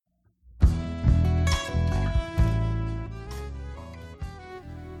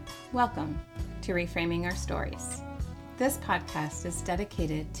Welcome to Reframing Our Stories. This podcast is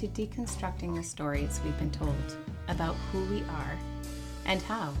dedicated to deconstructing the stories we've been told about who we are and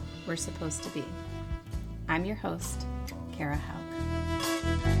how we're supposed to be. I'm your host, Kara Haug.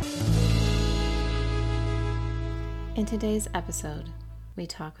 In today's episode, we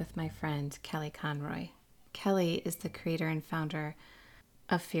talk with my friend, Kelly Conroy. Kelly is the creator and founder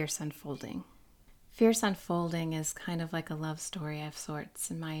of Fierce Unfolding. Fierce Unfolding is kind of like a love story of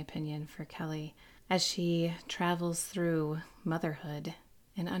sorts, in my opinion, for Kelly, as she travels through motherhood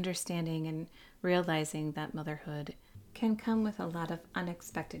and understanding and realizing that motherhood can come with a lot of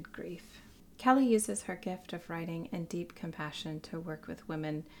unexpected grief. Kelly uses her gift of writing and deep compassion to work with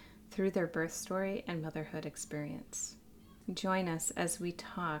women through their birth story and motherhood experience. Join us as we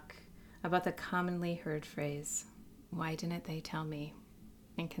talk about the commonly heard phrase, "Why didn't they tell me?"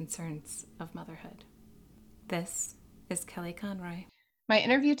 and concerns of motherhood. This is Kelly Conroy. My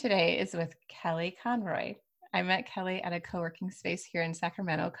interview today is with Kelly Conroy. I met Kelly at a co-working space here in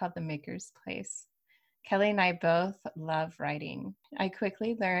Sacramento called The Maker's Place. Kelly and I both love writing. I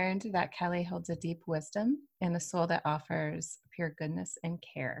quickly learned that Kelly holds a deep wisdom and a soul that offers pure goodness and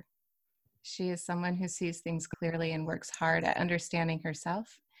care. She is someone who sees things clearly and works hard at understanding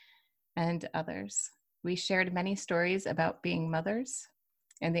herself and others. We shared many stories about being mothers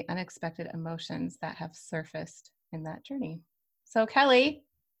and the unexpected emotions that have surfaced in that journey. So Kelly,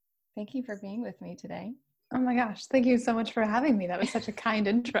 thank you for being with me today. Oh my gosh, thank you so much for having me. That was such a kind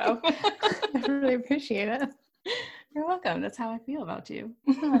intro. I really appreciate it. You're welcome. That's how I feel about you.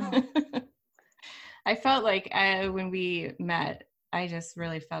 Oh. I felt like when we met, I just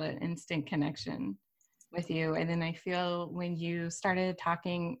really felt an instant connection with you. And then I feel when you started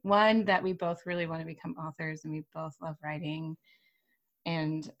talking, one, that we both really want to become authors and we both love writing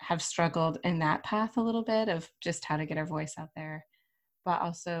and have struggled in that path a little bit of just how to get our voice out there. But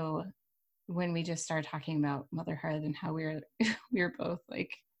also when we just started talking about motherhood and how we were both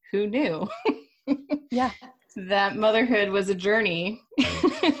like, who knew? Yeah. That motherhood was a journey.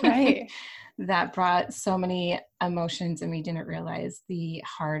 Right. That brought so many emotions and we didn't realize the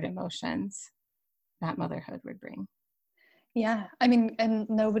hard emotions that motherhood would bring. Yeah. I mean, and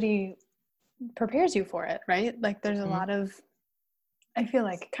nobody prepares you for it, right? Like there's a lot of, I feel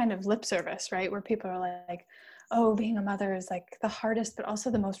like kind of lip service, right? Where people are like, oh, being a mother is like the hardest, but also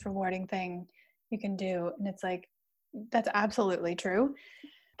the most rewarding thing you can do. And it's like, that's absolutely true.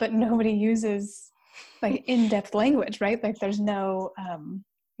 But nobody uses like in-depth language, right? Like there's no,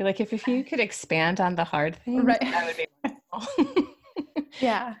 You're like, if you could expand on the hard things, right. that would be wonderful.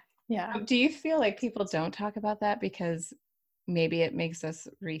 Yeah. Yeah. Do you feel like people don't talk about that because maybe it makes us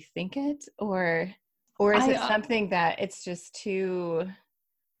rethink it, or is it something that it's just too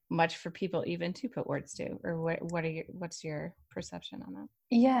much for people even to put words to, or what's your perception on that?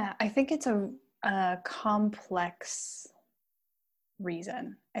 Yeah, I think it's a complex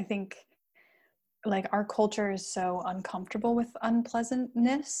reason. I think like our culture is so uncomfortable with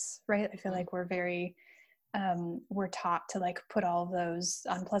unpleasantness, right? I feel like we're very we're taught to like put all of those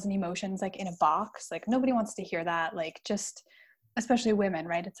unpleasant emotions like in a box. Like nobody wants to hear that. Like just, especially women,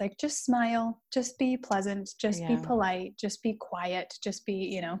 right? It's like just smile, just be pleasant, just be polite, just be quiet, just be,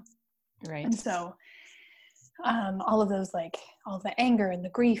 you know. Right. And so all of those, like all of the anger and the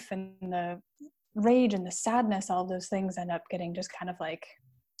grief and the rage and the sadness, all of those things end up getting just kind of like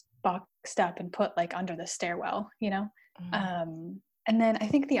boxed up and put like under the stairwell, you know. And then I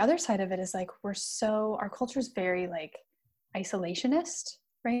think the other side of it is like our culture is very like isolationist,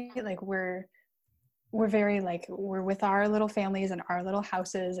 right? Like we're very like we're with our little families and our little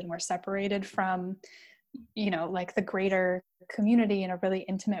houses, and we're separated from, you know, like the greater community in a really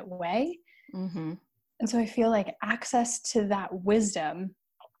intimate way. And so I feel like access to that wisdom,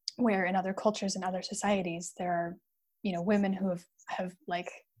 where in other cultures and other societies, there are, you know, women who have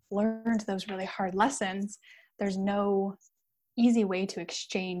like learned those really hard lessons. There's no easy way to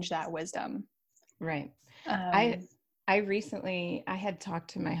exchange that wisdom. Right. I recently, I had talked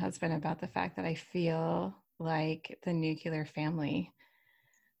to my husband about the fact that I feel like the nuclear family,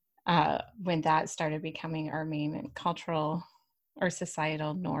 when that started becoming our main cultural or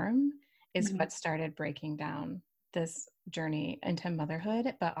societal norm, is what started breaking down this journey into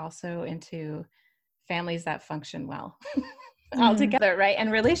motherhood, but also into families that function well all together, right?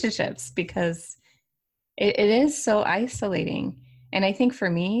 And relationships, because it is so isolating. And I think for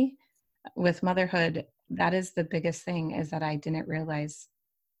me, with motherhood, that is the biggest thing, is that I didn't realize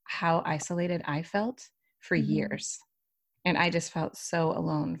how isolated I felt for years. And I just felt so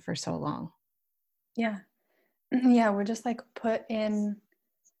alone for so long. Yeah. Yeah. We're just like put in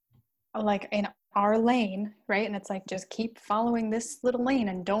like in our lane, right? And it's like, just keep following this little lane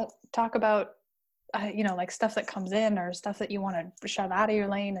and don't talk about, like stuff that comes in or stuff that you want to shove out of your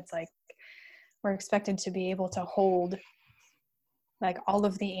lane. It's like, we're expected to be able to hold like all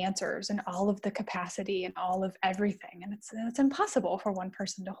of the answers and all of the capacity and all of everything. And it's impossible for one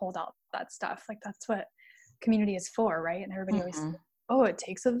person to hold all that stuff. Like, that's what community is for, right? And everybody always says, oh, it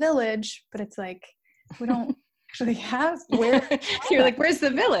takes a village, but it's like, we don't actually have where. You're like, where's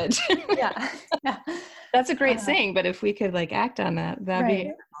the village? Yeah. That's a great saying, but if we could like act on that, that'd right.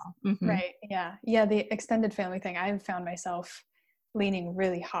 be Right. Yeah. The extended family thing, I've found myself leaning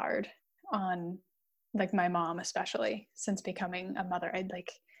really hard on, like, my mom, especially since becoming a mother. I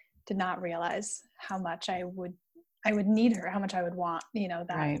like did not realize how much I would need her, how much I would want, that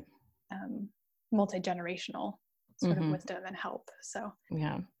right. Multi-generational sort of wisdom and help. So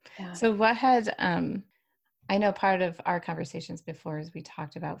yeah. So what had I know part of our conversations before is we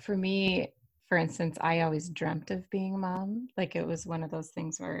talked about, for me, for instance, I always dreamt of being a mom. Like, it was one of those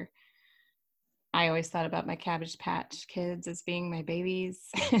things where I always thought about my Cabbage Patch Kids as being my babies,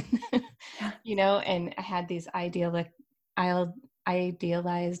 and I had these idealized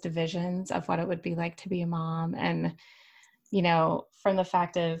visions of what it would be like to be a mom. And, from the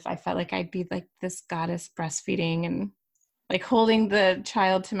fact of, I felt like I'd be like this goddess breastfeeding and like holding the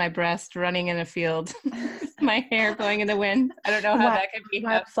child to my breast, running in a field, my hair blowing in the wind. I don't know how that could be.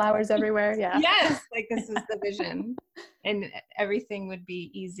 Flowers everywhere. Yeah. Yes. Like, this is the vision, and everything would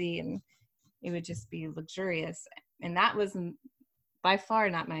be easy and it would just be luxurious. And that was by far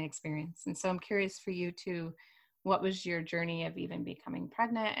not my experience. And so I'm curious for you too, what was your journey of even becoming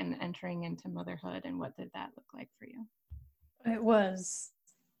pregnant and entering into motherhood, and what did that look like for you? It was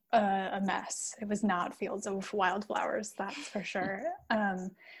a mess. It was not fields of wildflowers, that's for sure.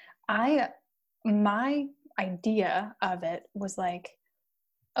 My idea of it was like,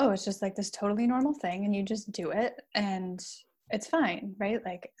 oh, it's just like this totally normal thing and you just do it and it's fine, right?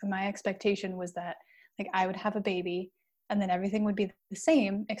 Like, my expectation was that, like, I would have a baby and then everything would be the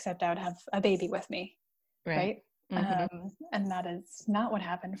same, except I would have a baby with me, right? And that is not what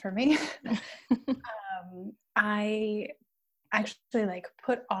happened for me. I actually like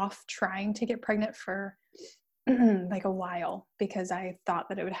put off trying to get pregnant for like a while because I thought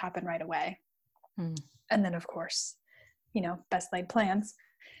that it would happen right away. And then, of course, best laid plans.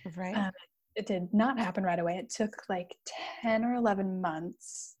 Right. It did not happen right away. It took like 10 or 11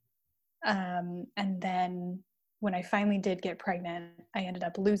 months. And then when I finally did get pregnant, I ended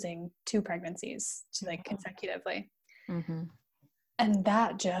up losing 2 pregnancies like consecutively. And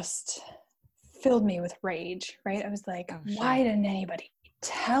that just filled me with rage, right? I was like, why didn't anybody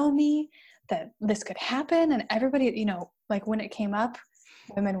tell me that this could happen? And everybody, like, when it came up,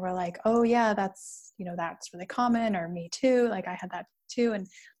 women were like, oh yeah, that's really common, or me too. Like, I had that too. And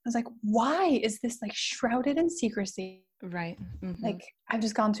I was like, why is this like shrouded in secrecy? Right. Like, I've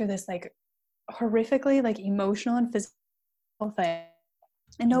just gone through this like horrifically like emotional and physical thing.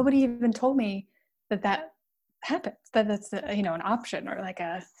 And nobody even told me that happens, that that's an option, or like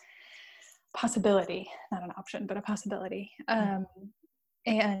a possibility, not an option, but a possibility.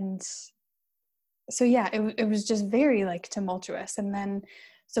 And so, yeah, it was just very like tumultuous. And then,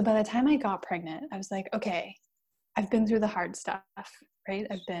 so by the time I got pregnant, I was like, okay, I've been through the hard stuff, right?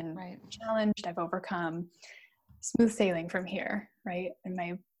 I've been challenged, I've overcome, smooth sailing from here, right? And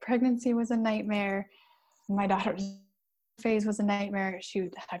my pregnancy was a nightmare. My daughter's phase was a nightmare. She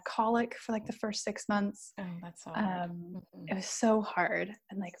had colic for like the first 6 months. Oh, that's so hard. It was so hard.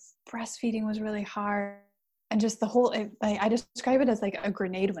 And like, breastfeeding was really hard. And just the whole, I describe it as like a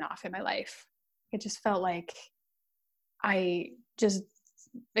grenade went off in my life. It just felt like I just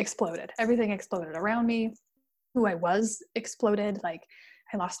exploded. Everything exploded around me. Who I was exploded. Like,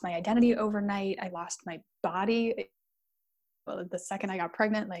 I lost my identity overnight. I lost my body. Well, the second I got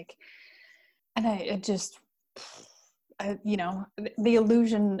pregnant, like, and the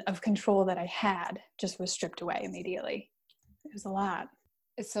illusion of control that I had just was stripped away immediately. It was a lot.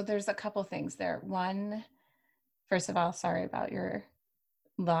 So there's a couple things there. One, first of all, sorry about your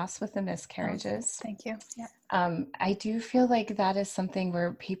loss with the miscarriages. Oh, thank you. Yeah. I do feel like that is something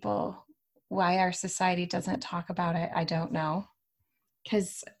where why our society doesn't talk about it, I don't know.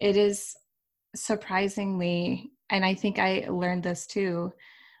 Because it is surprisingly, and I think I learned this too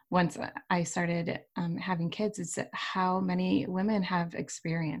once I started having kids, is that how many women have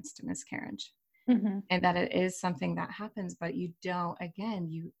experienced miscarriage. And that it is something that happens, but you don't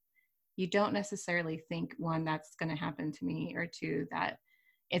necessarily think, one, that's going to happen to me, or two, that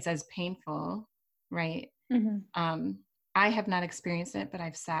it's as painful, right? I have not experienced it, but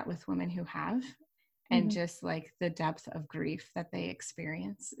I've sat with women who have, and just like the depth of grief that they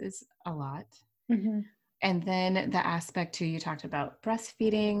experience is a lot. Mhm. And then the aspect too, you talked about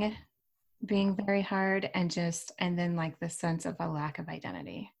breastfeeding being very hard, and then like the sense of a lack of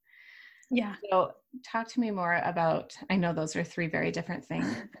identity. Yeah. So talk to me more about, I know those are three very different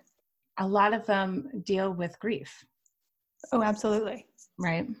things. A lot of them deal with grief, Oh, absolutely.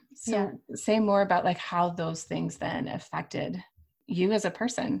 right? Yeah. So say more about like how those things then affected you as a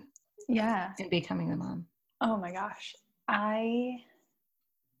person Yeah. in becoming a mom. Oh my gosh.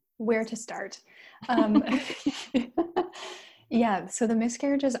 Where to start? Um, yeah. So the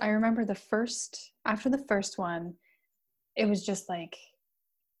miscarriages, I remember after the first one, it was just like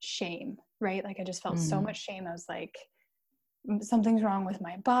shame, right? Like I just felt so Mm, much shame. I was like, something's wrong with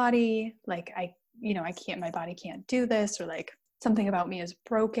my body. Like I can't, my body can't do this, or like something about me is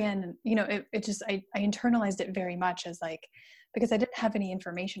broken. And, it just, I internalized it very much as like, because I didn't have any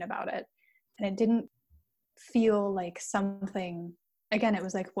information about it. And it didn't feel like something, again, it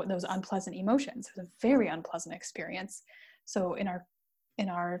was like what those unpleasant emotions. It was a very unpleasant experience. So in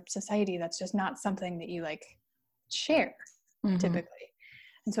our society, that's just not something that you like share mm-hmm. typically.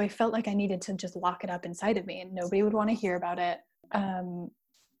 And so I felt like I needed to just lock it up inside of me and nobody would want to hear about it.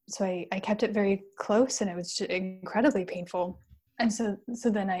 So I kept it very close and it was just incredibly painful. And so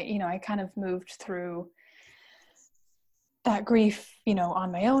then I kind of moved through that grief,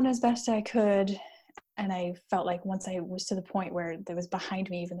 on my own as best I could. And I felt like once I was to the point where it was behind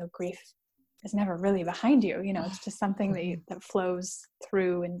me, even though grief is never really behind you, it's just something that flows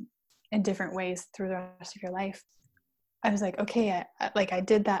through in different ways through the rest of your life. I was like, okay, I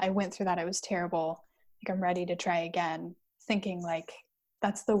did that. I went through that. It was terrible. Like I'm ready to try again, thinking like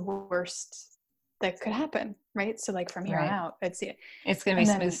that's the worst that could happen. Right. So like from here on Right. out, it's it. It's going to And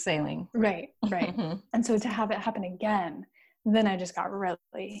be smooth then, sailing. right. Mm-hmm. And so to have it happen again, then I just got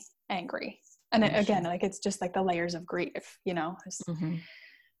really angry. And again, like it's just like the layers of grief, Mm-hmm.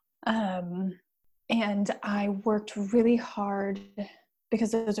 And I worked really hard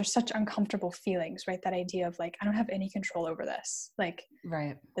because those are such uncomfortable feelings, right? That idea of like, I don't have any control over this. Like,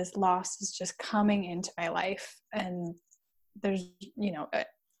 Right. this loss is just coming into my life and there's,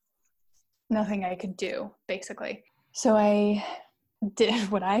 nothing I could do, basically. So I did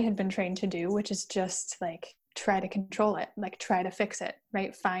what I had been trained to do, which is just like try to control it, like try to fix it,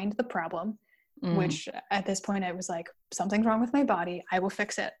 right? Find the problem, which at this point I was like, something's wrong with my body. I will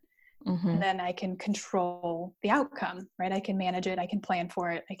fix it. Mm-hmm. And then I can control the outcome, right? I can manage it. I can plan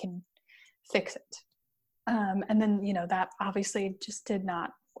for it. I can fix it. And then, that obviously just did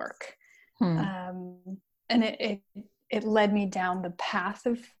not work. And it led me down the path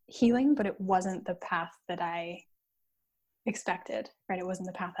of healing, but it wasn't the path that I expected, right? It wasn't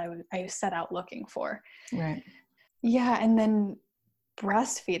the path I set out looking for. Right. Yeah. And then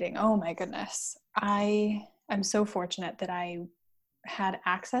breastfeeding. Oh my goodness. I am so fortunate that I had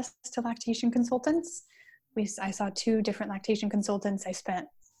access to lactation consultants. I saw 2 different lactation consultants. I spent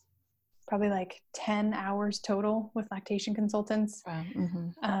probably like 10 hours total with lactation consultants. Wow.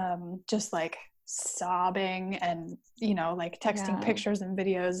 Mm-hmm. Just like sobbing and, like texting pictures and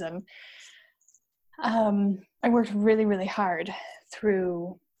videos. And I worked really, really hard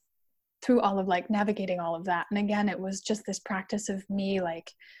through all of like navigating all of that. And again, it was just this practice of me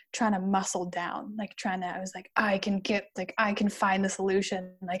like trying to muscle down, like I was like, I can find the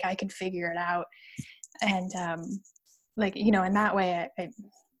solution, like I can figure it out. And like, in that way I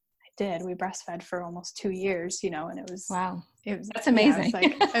did. We breastfed for almost 2 years, and it was, wow, that's yeah, amazing.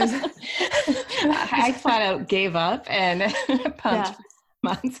 I I flat out gave up and pumped yeah. for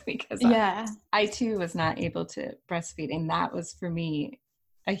months because I too was not able to breastfeed, and that was for me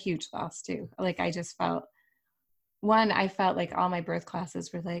a huge loss too. Like I just felt I felt like all my birth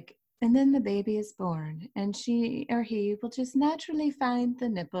classes were like, and then the baby is born and she or he will just naturally find the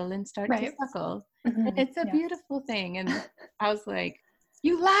nipple and start to suckle. Mm-hmm. And it's a beautiful thing. And I was like,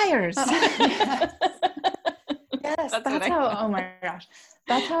 you liars. Yes, that's how, oh my gosh.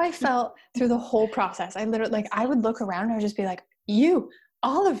 That's how I felt through the whole process. I literally, like, I would look around and I would just be like,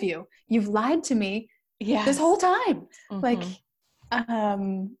 all of you've lied to me this whole time. Mm-hmm. Like,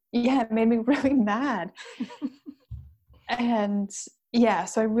 it made me really mad. And yeah,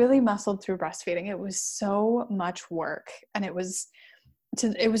 so I really muscled through breastfeeding. It was so much work. And it was to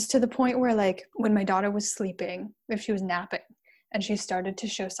the point where like when my daughter was sleeping, if she was napping and she started to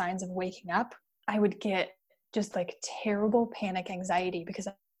show signs of waking up, I would get just like terrible panic anxiety because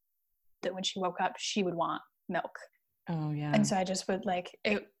that when she woke up, she would want milk. Oh yeah. And so I just would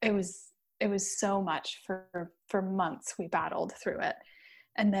it was so much for months. We battled through it.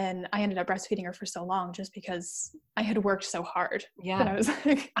 And then I ended up breastfeeding her for so long just because I had worked so hard. Yeah. But I was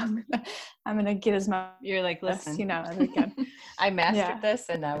like, I'm gonna get as much. You're like, listen, you know, as I can. I mastered Yeah. this,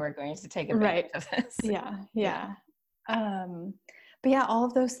 and now we're going to take advantage Right. of this. Yeah. But yeah, all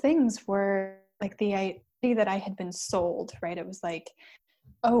of those things were like the idea that I had been sold, right? It was like,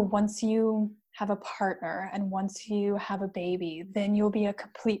 oh, once you have a partner and once you have a baby, then you'll be a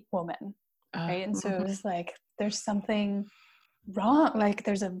complete woman, right? And so it was like, there's something wrong, like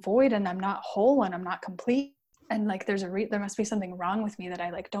there's a void and I'm not whole and I'm not complete. And like there's there must be something wrong with me that I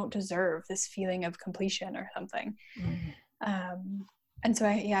like don't deserve this feeling of completion or something. And so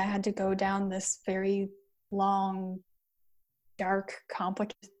I had to go down this very long, dark,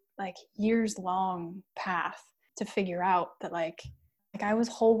 complicated, like years long path to figure out that like I was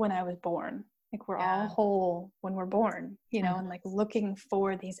whole when I was born. Like we're all whole when we're born, you know, and like looking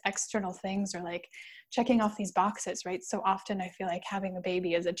for these external things or like checking off these boxes, right? So often I feel like having a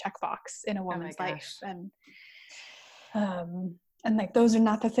baby is a checkbox in a woman's life. And like those are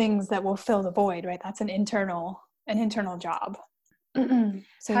not the things that will fill the void, right? That's an internal job.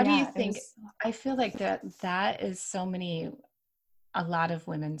 So how do you think, I feel like that is a lot of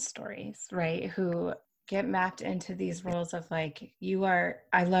women's stories, right? Who get mapped into these roles of like,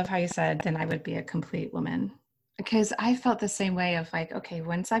 I love how you said, then I would be a complete woman. Because I felt the same way of like, okay,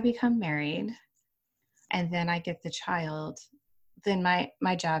 once I become married and then I get the child, then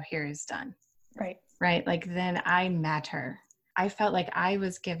my job here is done. Right. Right. Like then I matter. I felt like I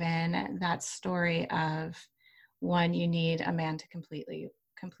was given that story of one, you need a man to complete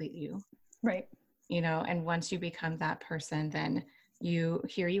you. Right. You know, and once you become that person, then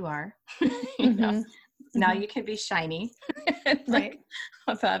here you are. You know, now you can be shiny. Right.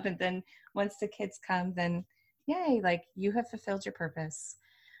 Above. And then once the kids come, then yay, like you have fulfilled your purpose.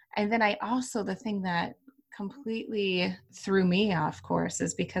 And then I also, the thing that completely threw me off course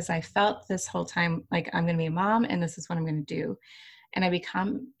is because I felt this whole time like I'm going to be a mom and this is what I'm going to do. And I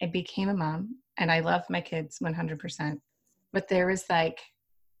became a mom and I love my kids 100%. But there was like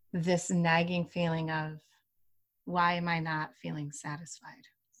this nagging feeling of, why am I not feeling satisfied?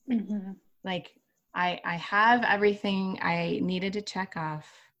 Like I have everything I needed to check off,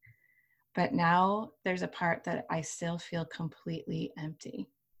 but now there's a part that I still feel completely empty.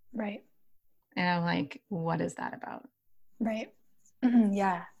 Right. And I'm like, what is that about? Right.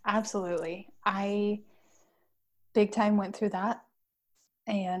 Yeah, absolutely. I big time went through that.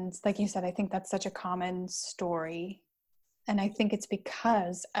 And like you said, I think that's such a common story. And I think it's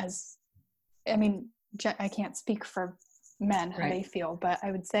because I can't speak for men, how they feel, but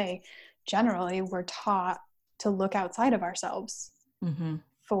I would say generally we're taught to look outside of ourselves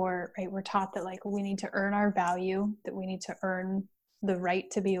we're taught that like we need to earn our value, that we need to earn the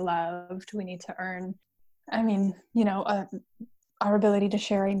right to be loved. We need to earn, our ability to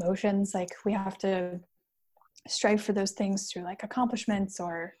share emotions. Like we have to strive for those things through like accomplishments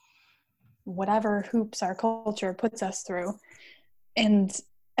or whatever hoops our culture puts us through. And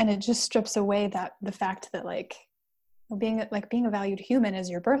it just strips away the fact that like being a valued human is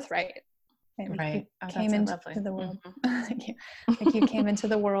your birthright. Right. You came into the world. Like you came into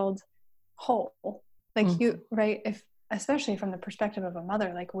the world whole. Like you, right? If especially from the perspective of a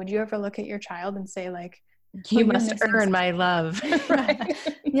mother, like would you ever look at your child and say like, you must earn my love? Right.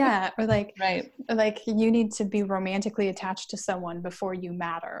 Yeah. Or like, right. Like you need to be romantically attached to someone before you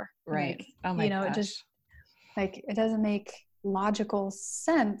matter. Right. Like, oh my gosh. It just like, it doesn't make logical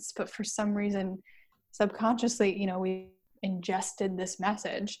sense, but for some reason, subconsciously, we ingested this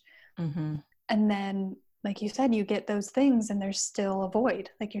message. And then, like you said, you get those things and there's still a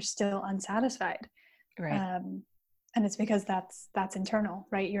void, like you're still unsatisfied. Right. And it's because that's internal,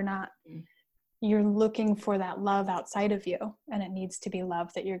 right? You're looking for that love outside of you, and it needs to be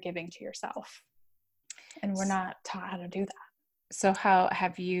love that you're giving to yourself. And we're not taught how to do that. So how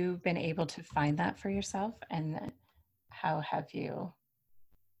have you been able to find that for yourself? And how have you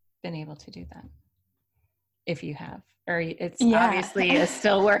been able to do that? If you have, or it's obviously a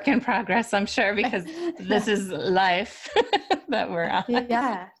still work in progress, I'm sure, because this is life that we're on.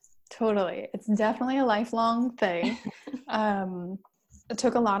 Yeah, totally. It's definitely a lifelong thing. It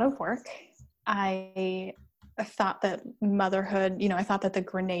took a lot of work. I thought that motherhood, I thought that the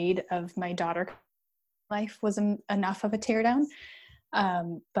grenade of my daughter life wasn't enough of a teardown.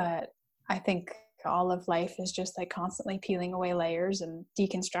 But I think all of life is just like constantly peeling away layers and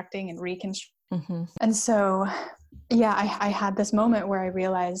deconstructing and reconstructing. And so, I had this moment where I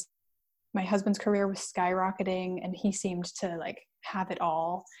realized my husband's career was skyrocketing and he seemed to like have it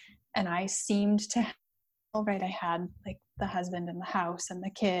all. And I seemed to I had like the husband and the house and the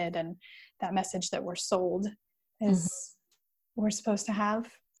kid, and that message that we're sold is were supposed to have.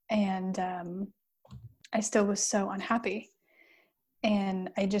 And I still was so unhappy. And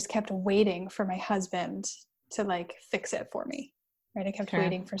I just kept waiting for my husband to like fix it for me, right? I kept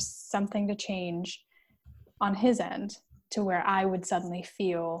waiting for something to change on his end to where I would suddenly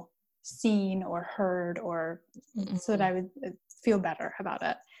feel seen or heard, or so that I would feel better about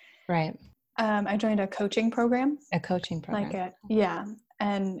it. Right. I joined a coaching program. A coaching program. Yeah.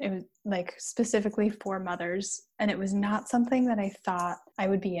 And it was like specifically for mothers. And it was not something that I thought I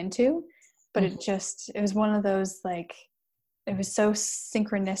would be into, but it was one of those, like, it was so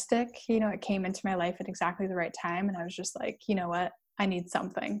synchronistic, you know, it came into my life at exactly the right time. And I was just like, you know what, I need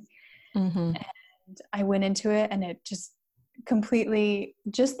something. And I went into it, and it just completely,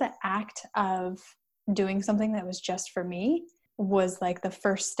 just the act of doing something that was just for me was like the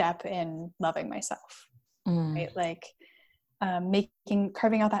first step in loving myself, right? Like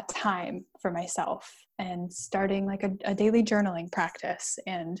carving out that time for myself and starting like a daily journaling practice,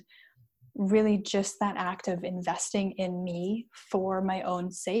 and really just that act of investing in me for my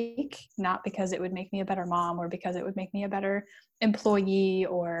own sake, not because it would make me a better mom or because it would make me a better employee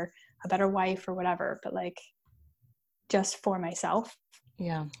or a better wife or whatever, but like just for myself.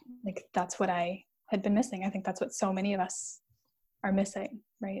 Yeah. Like that's what I had been missing. I think that's what so many of us are missing,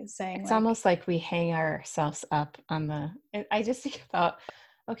 right? Saying it's like, almost like we hang ourselves up on I just think about,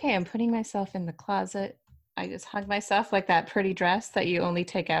 okay, I'm putting myself in the closet. I just hug myself like that pretty dress that you only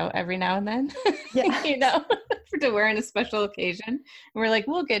take out every now and then, yeah. you know, to wear on a special occasion. And we're like,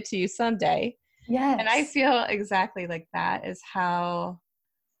 we'll get to you someday. Yes. And I feel exactly like that is how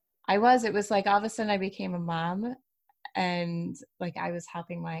I was. It was like all of a sudden I became a mom, and like I was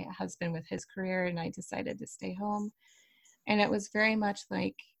helping my husband with his career, and I decided to stay home. And it was very much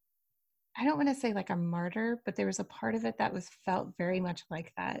like, I don't want to say like a martyr, but there was a part of it that felt very much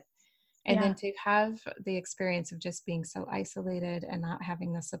like that. And then to have the experience of just being so isolated and not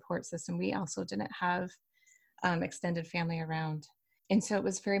having the support system, we also didn't have extended family around. And so it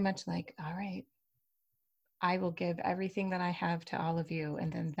was very much like, all right, I will give everything that I have to all of you.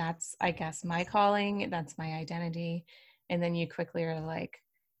 And then that's, I guess, my calling. That's my identity. And then you quickly are like,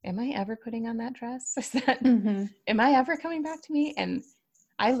 am I ever putting on that dress? Am I ever coming back to me? And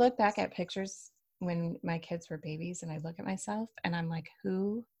I look back at pictures when my kids were babies, and I look at myself and I'm like,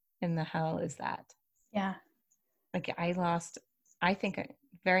 who in the hell is that? Yeah. Like I think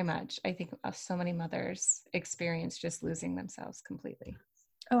very much, I think so many mothers experience just losing themselves completely.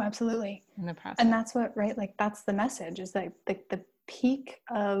 Oh, absolutely. In the process. And that's what, right? Like that's the message, is that the peak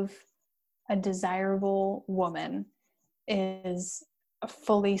of a desirable woman is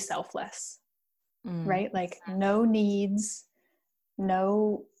fully selfless, right? Like no needs,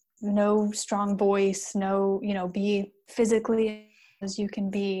 no strong voice, no, you know, be physically as you can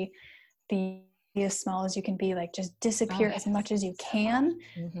be as small as you can be, like just disappear as much as you can,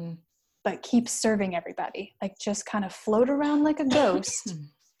 but keep serving everybody, like just kind of float around like a ghost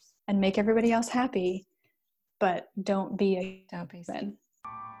and make everybody else happy, but don't be human.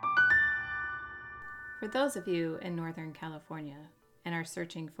 For those of you in Northern California and are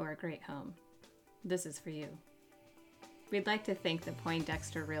searching for a great home, this is for you. We'd like to thank the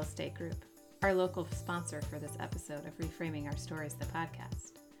Poindexter Real Estate Group, our local sponsor for this episode of Reframing Our Stories, the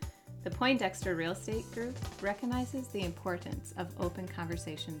podcast. The Poindexter Real Estate Group recognizes the importance of open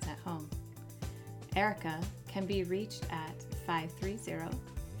conversations at home. Erica can be reached at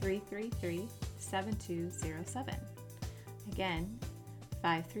 530-333-7207. Again,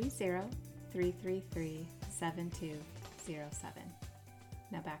 530-333-7207.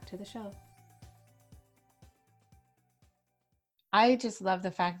 Now back to the show. I just love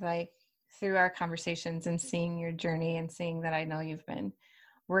the fact that, like, through our conversations and seeing your journey and seeing that I know you've been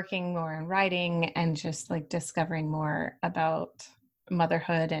working more on writing and just like discovering more about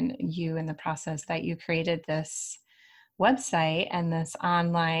motherhood and you in the process, that you created this website and this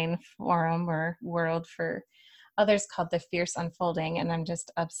online forum or world for others called The Fierce Unfolding. And I'm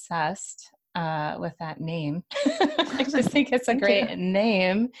just obsessed with that name. I just think it's a great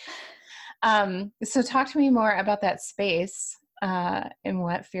name. So talk to me more about that space and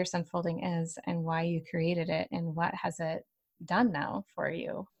what Fierce Unfolding is and why you created it and what has it done now for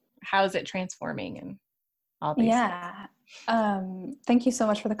you. How is it transforming and all these things? Thank you so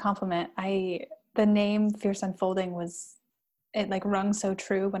much for the compliment. The name Fierce Unfolding it like rung so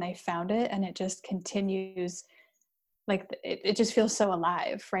true when I found it, and it just continues, like it just feels so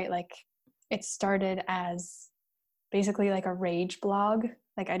alive, right? Like it started as basically like a rage blog.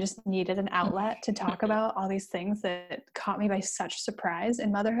 Like I just needed an outlet to talk about all these things that caught me by such surprise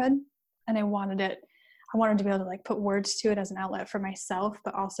in motherhood. And I wanted to be able to like put words to it as an outlet for myself,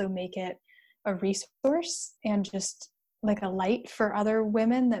 but also make it a resource and just like a light for other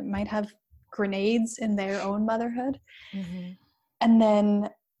women that might have grenades in their own motherhood. Mm-hmm. And then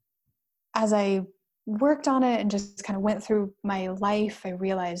as I worked on it and just kind of went through my life, I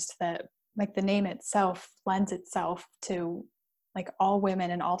realized that like the name itself lends itself to like all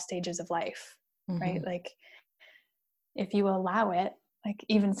women in all stages of life, Mm-hmm. right? Like if you allow it, like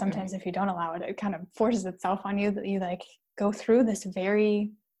even sometimes if you don't allow it, it kind of forces itself on you that you like go through this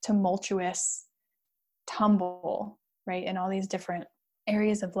very tumultuous tumble, right? In all these different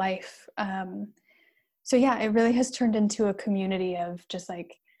areas of life. So yeah, it really has turned into a community of just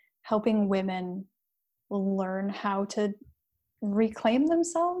like helping women learn how to reclaim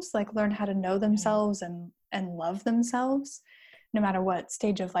themselves, like learn how to know themselves and love themselves no matter what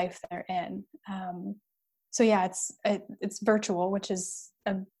stage of life they're in. So yeah, it's virtual, which is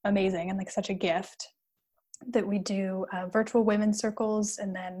amazing and like such a gift that we do virtual women's circles.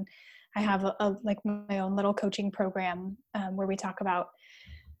 And then I have like my own little coaching program where we talk about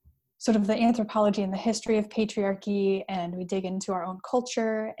sort of the anthropology and the history of patriarchy, and we dig into our own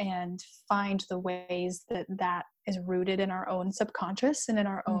culture and find the ways that that is rooted in our own subconscious and in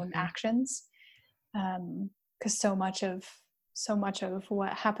our own actions. Because so much of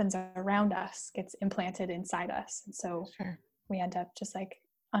what happens around us gets implanted inside us, and so we end up just like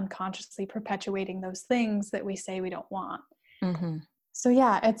unconsciously perpetuating those things that we say we don't want. So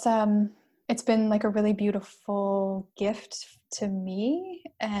yeah, it's been like a really beautiful gift to me,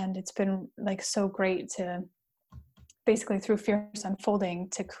 and it's been like so great to basically through Fierce Unfolding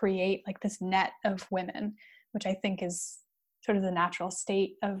to create like this net of women, which I think is sort of the natural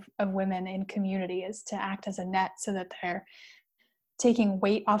state of women in community, is to act as a net so that they're taking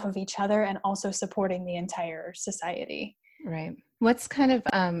weight off of each other and also supporting the entire society. Right. What's kind of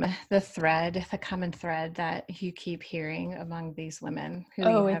the common thread that you keep hearing among these women who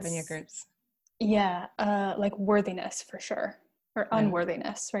you have in your groups? Yeah, like worthiness for sure, or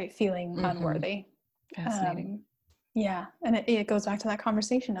unworthiness, right? Feeling unworthy. Fascinating. Yeah, and it goes back to that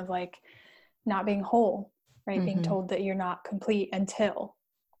conversation of like not being whole, right? Being told that you're not complete until,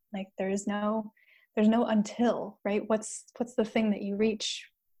 like there's no until, right? What's the thing that you reach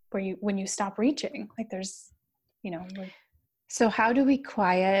when you stop reaching? Like there's, So how do we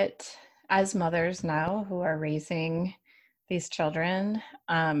quiet, as mothers now who are raising these children,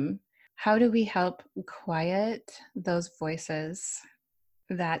 how do we help quiet those voices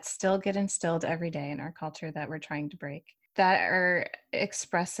that still get instilled every day in our culture that we're trying to break, that are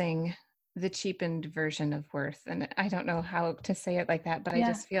expressing the cheapened version of worth? And I don't know how to say it like that, but I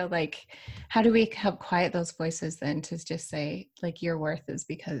just feel like, how do we help quiet those voices then to just say like, your worth is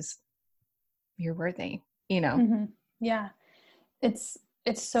because you're worthy, Yeah. It's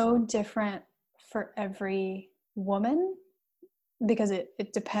so different for every woman because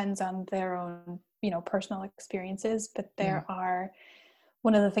it depends on their own, personal experiences. But there are,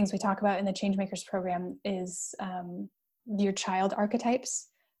 one of the things we talk about in the Changemakers program is your child archetypes.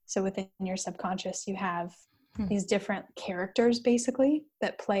 So within your subconscious, you have these different characters basically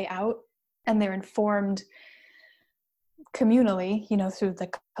that play out, and they're informed communally, through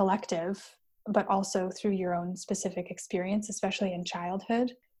the collective, but also through your own specific experience, especially in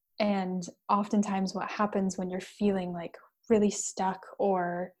childhood. And oftentimes what happens when you're feeling like really stuck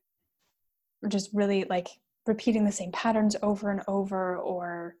or just really like repeating the same patterns over and over,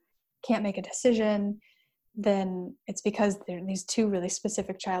 or can't make a decision, then it's because these two really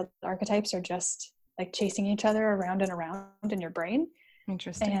specific child archetypes are just like chasing each other around and around in your brain.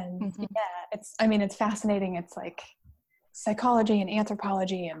 Interesting. And it's fascinating. It's like psychology and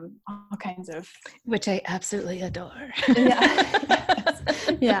anthropology and all kinds of, which I absolutely adore.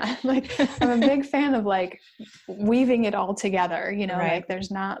 Yeah, like I'm a big fan of like weaving it all together, Right. like there's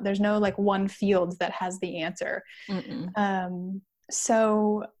no like one field that has the answer.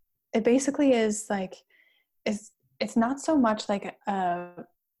 So it basically is like it's not so much like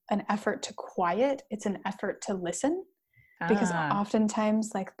an effort to quiet, it's an effort to listen, because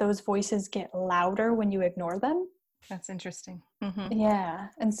oftentimes like those voices get louder when you ignore them. That's interesting. Yeah.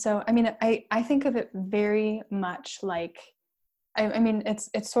 And so, I think of it very much like,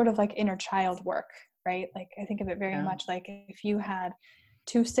 it's sort of like inner child work, right? Like I think of it very much like if you had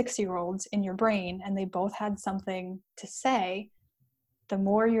 2 6-year-olds in your brain and they both had something to say, the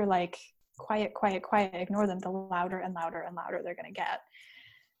more you're like, quiet, ignore them, the louder and louder and louder they're going to get.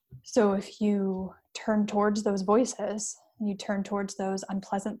 So if you turn towards those voices, you turn towards those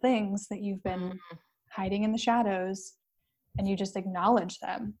unpleasant things that you've been hiding in the shadows, and you just acknowledge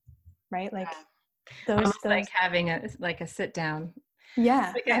them, right? Like those like having a sit down.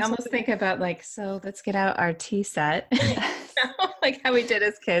 Yeah. Like I almost think about like, so let's get out our tea set. Like how we did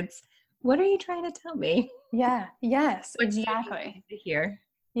as kids. What are you trying to tell me? Yeah. Yes, What do you exactly. need to hear?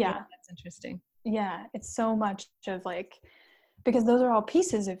 Yeah, Yeah. that's interesting. Yeah. It's so much of like, because those are all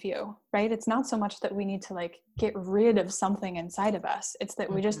pieces of you, right? It's not so much that we need to like get rid of something inside of us. It's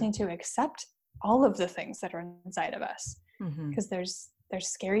that we just Mhm. need to accept all of the things that are inside of us. Mhm. Because there's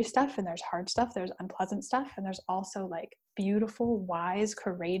scary stuff and there's hard stuff, there's unpleasant stuff, and there's also like beautiful, wise,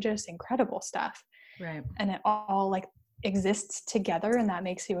 courageous, incredible stuff. Right. And it all like exists together, and that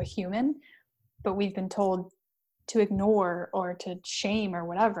makes you a human. But we've been told to ignore or to shame or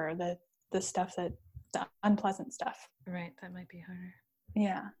whatever the stuff that the unpleasant stuff. Right. That might be harder.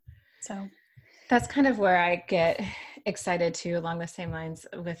 Yeah. So That's kind of where I get excited too, along the same lines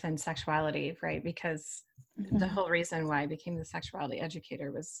within sexuality, right? Because the mhm. whole reason why I became the sexuality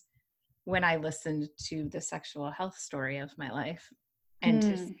educator was when I listened to the sexual health story of my life and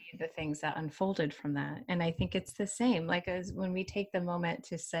to Mm, see the things that unfolded from that. And I think it's the same, like as when we take the moment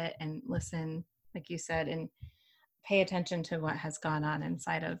to sit and listen, like you said, and pay attention to what has gone on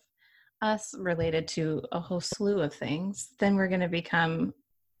inside of us related to a whole slew of things, then we're going to become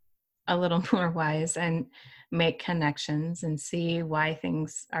a little more wise and make connections and see why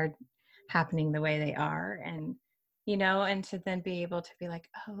things are happening the way they are. And and to then be able to be like,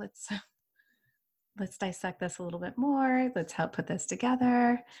 oh, let's dissect this a little bit more, let's help put this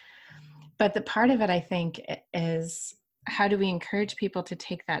together. But the part of it, I think, is how do we encourage people to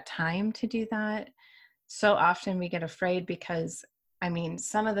take that time to do that? So often we get afraid because, I mean,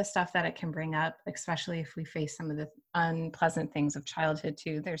 some of the stuff that it can bring up, especially if we face some of the unpleasant things of childhood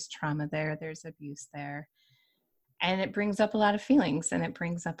too, there's trauma there, there's abuse there. And it brings up a lot of feelings and it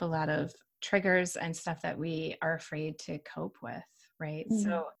brings up a lot of triggers and stuff that we are afraid to cope with, right? mm,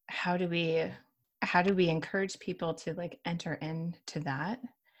 So how do we encourage people to like enter into that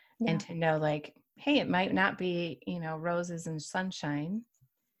and yeah. to know like, hey, it might not be, roses and sunshine,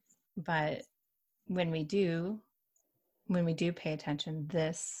 but when we do pay attention,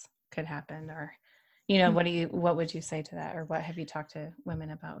 this could happen. Or Mm. what would you say to that, or what have you talked to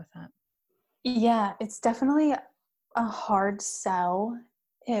women about with that? Yeah, it's definitely a hard sell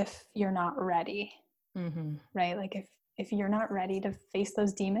if you're not ready, Mm-hmm. right? Like if you're not ready to face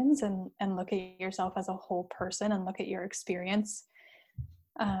those demons and look at yourself as a whole person and look at your experience,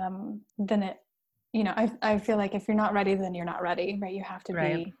 then I feel like if you're not ready, then you're not ready, right?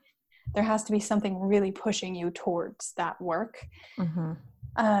 Right. There has to be something really pushing you towards that work. Mm-hmm.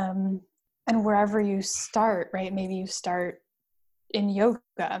 um, and wherever you start, right? Maybe you start in yoga,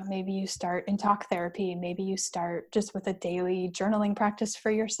 maybe you start in talk therapy, maybe you start just with a daily journaling practice for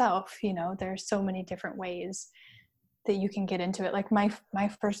yourself. There's so many different ways that you can get into it. Like my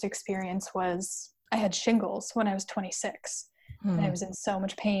first experience was I had shingles when I was 26, and I Mm-hmm. was in so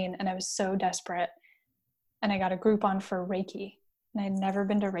much pain and I was so desperate, and I got a Groupon for Reiki. And I'd never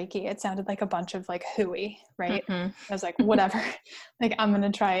been to Reiki. It sounded like a bunch of like hooey, right? Mm-hmm. I was like, whatever, like I'm going to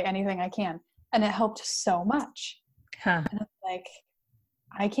try anything I can. And it helped so much. Huh. And I'm like,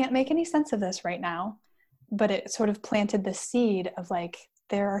 I can't make any sense of this right now. But it sort of planted the seed of like,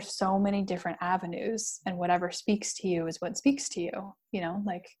 there are so many different avenues, and whatever speaks to you is what speaks to you,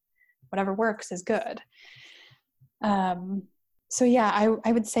 like whatever works is good. Um, so yeah,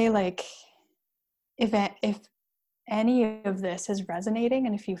 I would say like, if any of this is resonating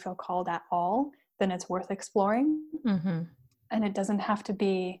and if you feel called at all, then it's worth exploring. Mm-hmm. And it doesn't have to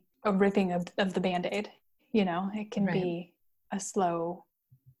be a ripping of the band-aid. It can Right. be a slow,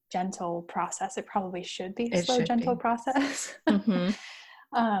 gentle process. It probably should be a It slow, should gentle be. process. Mm-hmm.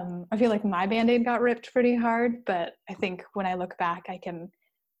 I feel like my band-aid got ripped pretty hard, but I think when I look back, I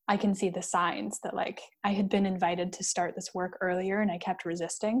can see the signs that like I had been invited to start this work earlier and I kept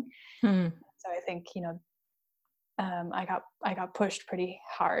resisting. Mm-hmm. So I think, I got pushed pretty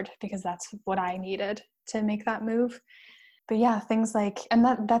hard because that's what I needed to make that move. But yeah, things like, and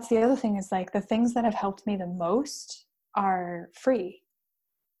that's the other thing is like the things that have helped me the most are free.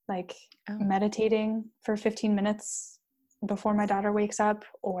 Like Oh. meditating for 15 minutes before my daughter wakes up,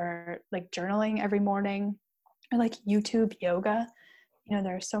 or like journaling every morning, or like YouTube yoga.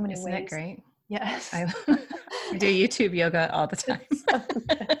 There are so many Isn't it ways. great? Yes. I do YouTube yoga all the time. It's so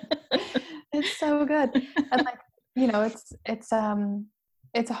good. It's so good. And like,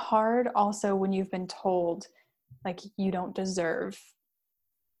 it's hard also when you've been told like you don't deserve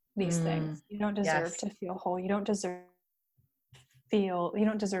these Mm, things. You don't deserve yes. to feel whole. You don't deserve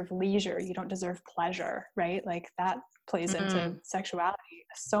leisure. You don't deserve pleasure, right? Like that plays into Mm, sexuality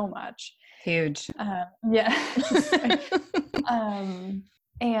so much. huge. Yeah. um,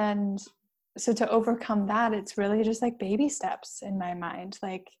 and so to overcome that, it's really just like baby steps in my mind.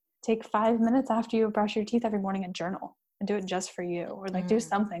 Like take 5 minutes after you brush your teeth every morning and journal and do it just for you, or like do Mm.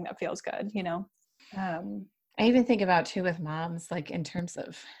 something that feels good. I even think about too with moms, like in terms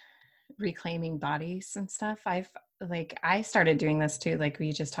of reclaiming bodies and stuff. I started doing this too. Like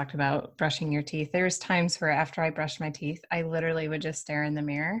we just talked about brushing your teeth. There's times where after I brushed my teeth, I literally would just stare in the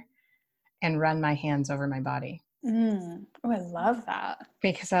mirror and run my hands over my body. Oh, I love that.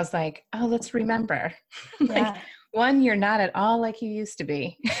 Because I was like, oh, let's remember. Like, Yeah. one, you're not at all like you used to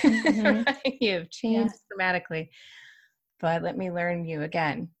be. Mm-hmm. You have Yeah. changed dramatically, but let me learn you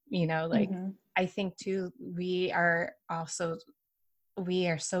again. Like Mm-hmm. I think too, we are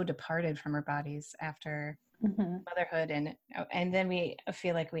so departed from our bodies after Mm-hmm. motherhood, and then we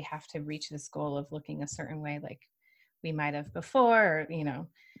feel like we have to reach this goal of looking a certain way like we might have before, or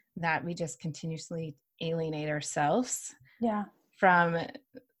that we just continuously alienate ourselves Yeah. from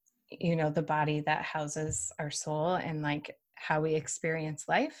the body that houses our soul and like how we experience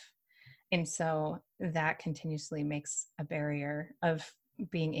life. And so that continuously makes a barrier of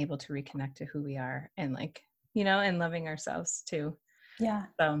being able to reconnect to who we are and and loving ourselves too. Yeah.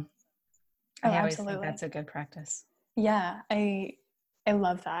 So Oh, I always think absolutely. that's a good practice. Yeah. I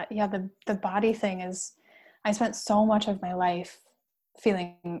love that. Yeah. The body thing is, I spent so much of my life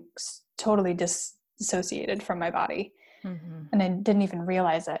feeling totally dissociated from my body. Mm-hmm. And I didn't even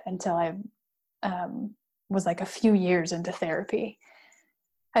realize it until I was like a few years into therapy.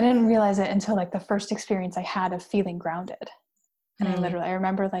 I didn't realize it until like the first experience I had of feeling grounded. And I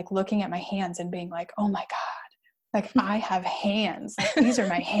remember like looking at my hands and being like, oh my God, like I have hands, like these are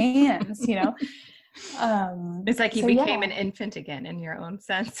my hands, It's like you So became an yeah, infant again in your own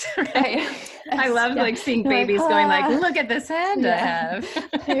sense, right? right. I love Yeah. like seeing You're like, babies going like, ah, look at this hand I yeah. have.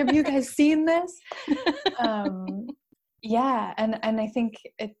 Have you guys seen this? Yeah. And I think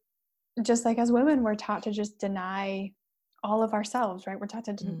it, just like as women, we're taught to just deny all of ourselves, right? We're taught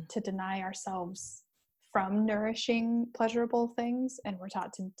to deny ourselves from nourishing, pleasurable things. And we're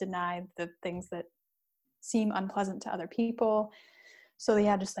taught to deny the things that seem unpleasant to other people. So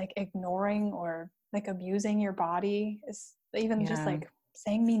yeah, just like ignoring or like abusing your body is even just Yeah. like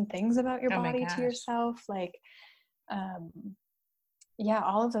saying mean things about your Oh my body to gosh. yourself. Like, um, yeah,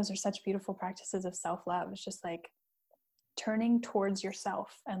 all of those are such beautiful practices of self-love. It's just like turning towards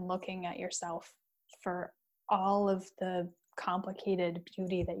yourself and looking at yourself for all of the complicated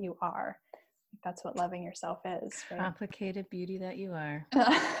beauty that you are. That's what loving yourself is, right? Complicated beauty that you are.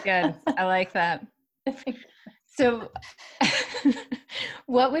 Good. I like that. So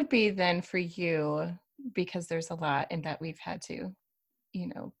what would be then for you, because there's a lot in that we've had to,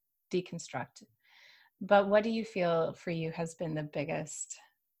 deconstruct, but what do you feel for you has been the biggest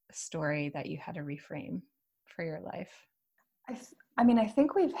story that you had to reframe for your life? I mean, I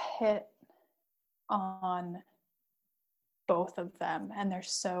think we've hit on both of them and they're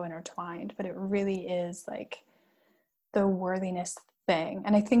so intertwined, but it really is like the worthiness thing.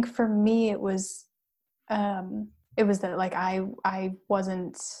 And I think for me it was that like I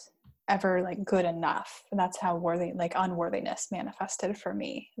wasn't ever like good enough. And that's how unworthiness manifested for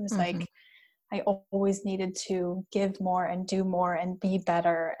me. It was Mm-hmm. like I always needed to give more and do more and be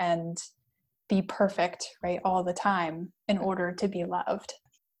better and be perfect, right, all the time in order to be loved.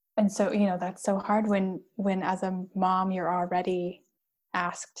 And so, that's so hard when as a mom you're already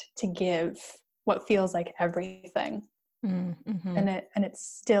asked to give what feels like everything. Mm-hmm. And it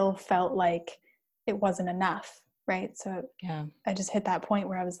still felt like it wasn't enough, right? So Yeah. I just hit that point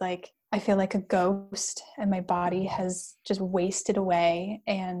where I was like, I feel like a ghost and my body has just wasted away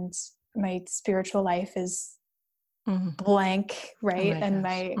and my spiritual life is Mm-hmm. blank, Oh right? my And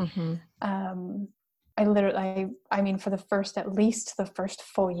gosh. my Mm-hmm. I literally I mean for at least the first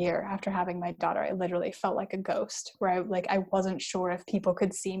full year after having my daughter, I literally felt like a ghost where I wasn't sure if people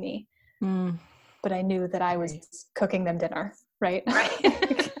could see me, Mm. but I knew that I was Right. cooking them dinner, right?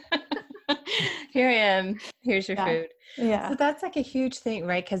 Right. Here I am. Here's your Yeah. food. So Yeah. that's like a huge thing,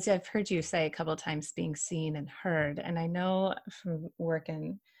 right? Because I've heard you say a couple of times being seen and heard. And I know from work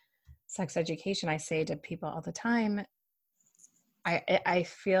in sex education, I say to people all the time, I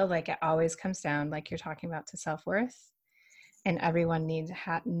feel like it always comes down, like you're talking about, to self-worth, and everyone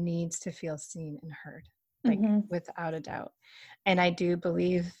needs to feel seen and heard, like Mm-hmm. without a doubt. And I do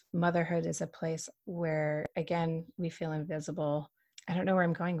believe motherhood is a place where, again, we feel invisible. I don't know where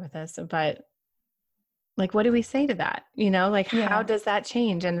I'm going with this, but like, what do we say to that? Like, how Yeah. does that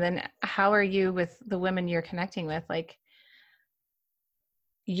change? And then how are you with the women you're connecting with? Like,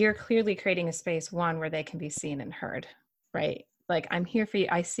 you're clearly creating a space, one, where they can be seen and heard, right? Like, I'm here for you.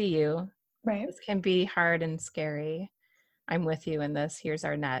 I see you. Right. This can be hard and scary. I'm with you in this. Here's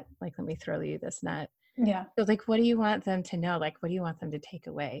our net. Like, let me throw you this net. Yeah. So, like, what do you want them to know? Like, what do you want them to take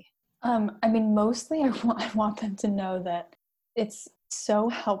away? I mean, mostly I want them to know that it's so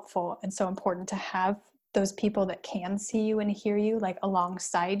helpful and so important to have those people that can see you and hear you, like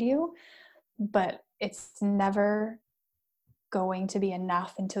alongside you, but it's never going to be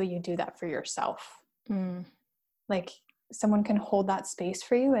enough until you do that for yourself. Like someone can hold that space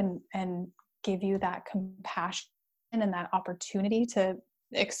for you and give you that compassion and that opportunity to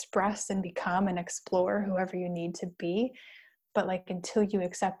express and become and explore whoever you need to be. But like until you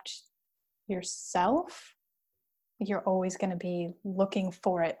accept yourself, you're always going to be looking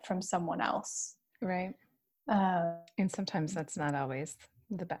for it from someone else. Right. And sometimes that's not always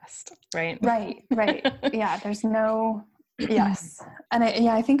the best, right? Right. Yeah. There's no, yes. And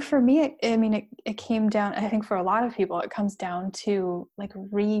I think for me, it came down, I think for a lot of people, it comes down to like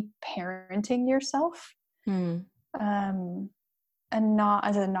reparenting yourself. And not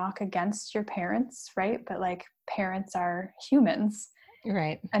as a knock against your parents, right? But like parents are humans.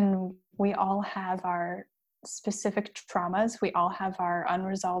 Right. And we all have our specific traumas. We all have our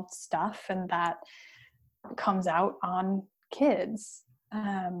unresolved stuff, and that comes out on kids.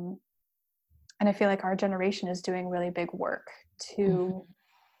 And I feel like our generation is doing really big work to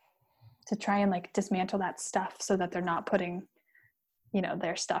try and like dismantle that stuff so that they're not putting,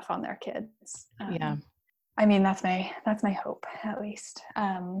 their stuff on their kids. Yeah. I mean, that's my hope, at least.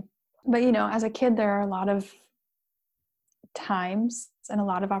 But as a kid, there are a lot of times and a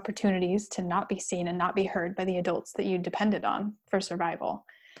lot of opportunities to not be seen and not be heard by the adults that you depended on for survival.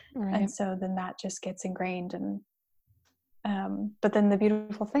 Right. And so then that just gets ingrained. And but then the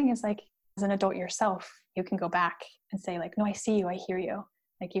beautiful thing is, like, as an adult yourself, you can go back and say, like, no, I see you, I hear you.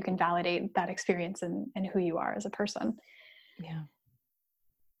 Like, you can validate that experience and who you are as a person. Yeah.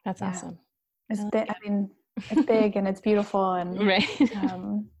 That's awesome. It's big and it's beautiful, and right.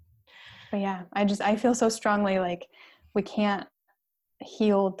 But yeah, I feel so strongly like we can't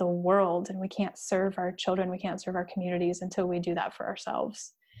heal the world and we can't serve our children, we can't serve our communities until we do that for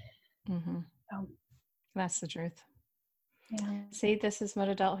ourselves. So, that's the truth. Yeah. See, this is what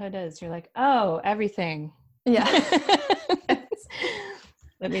adulthood is. You're like, oh, everything. Yeah.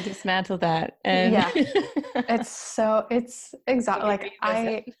 Let me dismantle that. And it's exactly like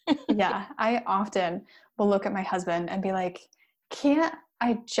I often will look at my husband and be like, can't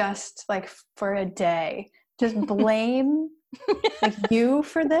I just, like, for a day just blame like you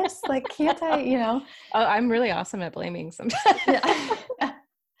for this? Like, can't I, Oh, I'm really awesome at blaming sometimes. Yeah.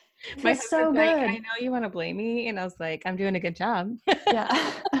 My husband's so good. Like, I know you want to blame me, and I was like, I'm doing a good job.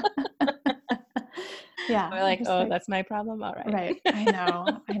 Yeah. Yeah. We're like, oh, that's my problem. All right. Right. I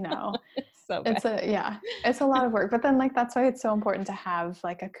know. So bad. It's a lot of work, but then, like, that's why it's so important to have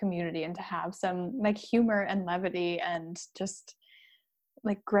like a community and to have some like humor and levity and just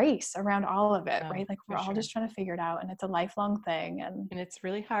like grace around all of it, right? Like, we're all just trying to figure it out, and it's a lifelong thing, and it's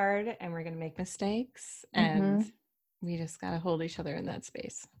really hard, and we're going to make mistakes, and we just got to hold each other in that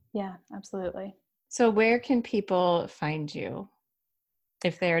space. Yeah, absolutely. So where can people find you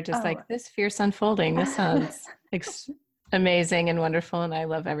if they're just like, this fierce unfolding, this sounds amazing and wonderful, and I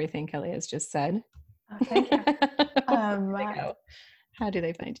love everything Kelly has just said? Oh, thank you. How do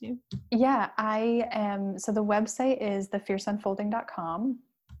they find you? Yeah, I am. So the website is thefierceunfolding.com.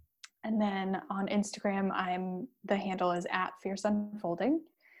 And then on Instagram, the handle is @fierceunfolding.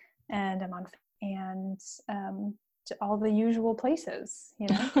 And I'm on, all the usual places,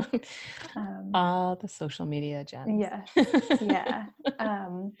 all the social media gems. Yeah.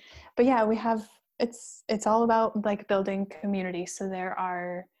 But yeah, we have, it's all about like building community. So there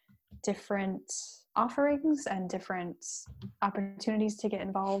are different offerings and different opportunities to get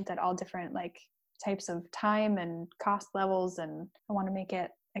involved at all different like types of time and cost levels, and I want to make it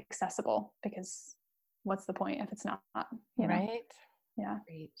accessible, because what's the point if it's not, right? Yeah.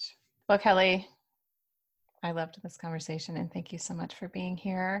 Great. Well, Kelly, I loved this conversation, and thank you so much for being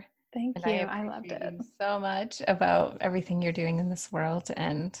here. Thank you. I loved it so much about everything you're doing in this world,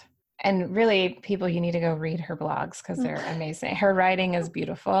 and really, people, you need to go read her blogs because they're amazing. Her writing is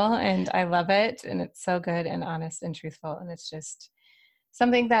beautiful, and I love it. And it's so good and honest and truthful. And it's just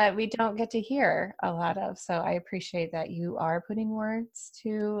something that we don't get to hear a lot of. So I appreciate that you are putting words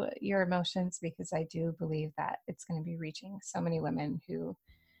to your emotions, because I do believe that it's going to be reaching so many women who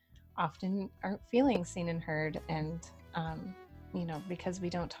often aren't feeling seen and heard, and, because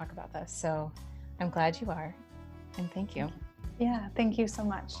we don't talk about this. So I'm glad you are. And thank you. Yeah, thank you so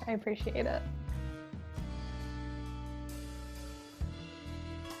much. I appreciate it.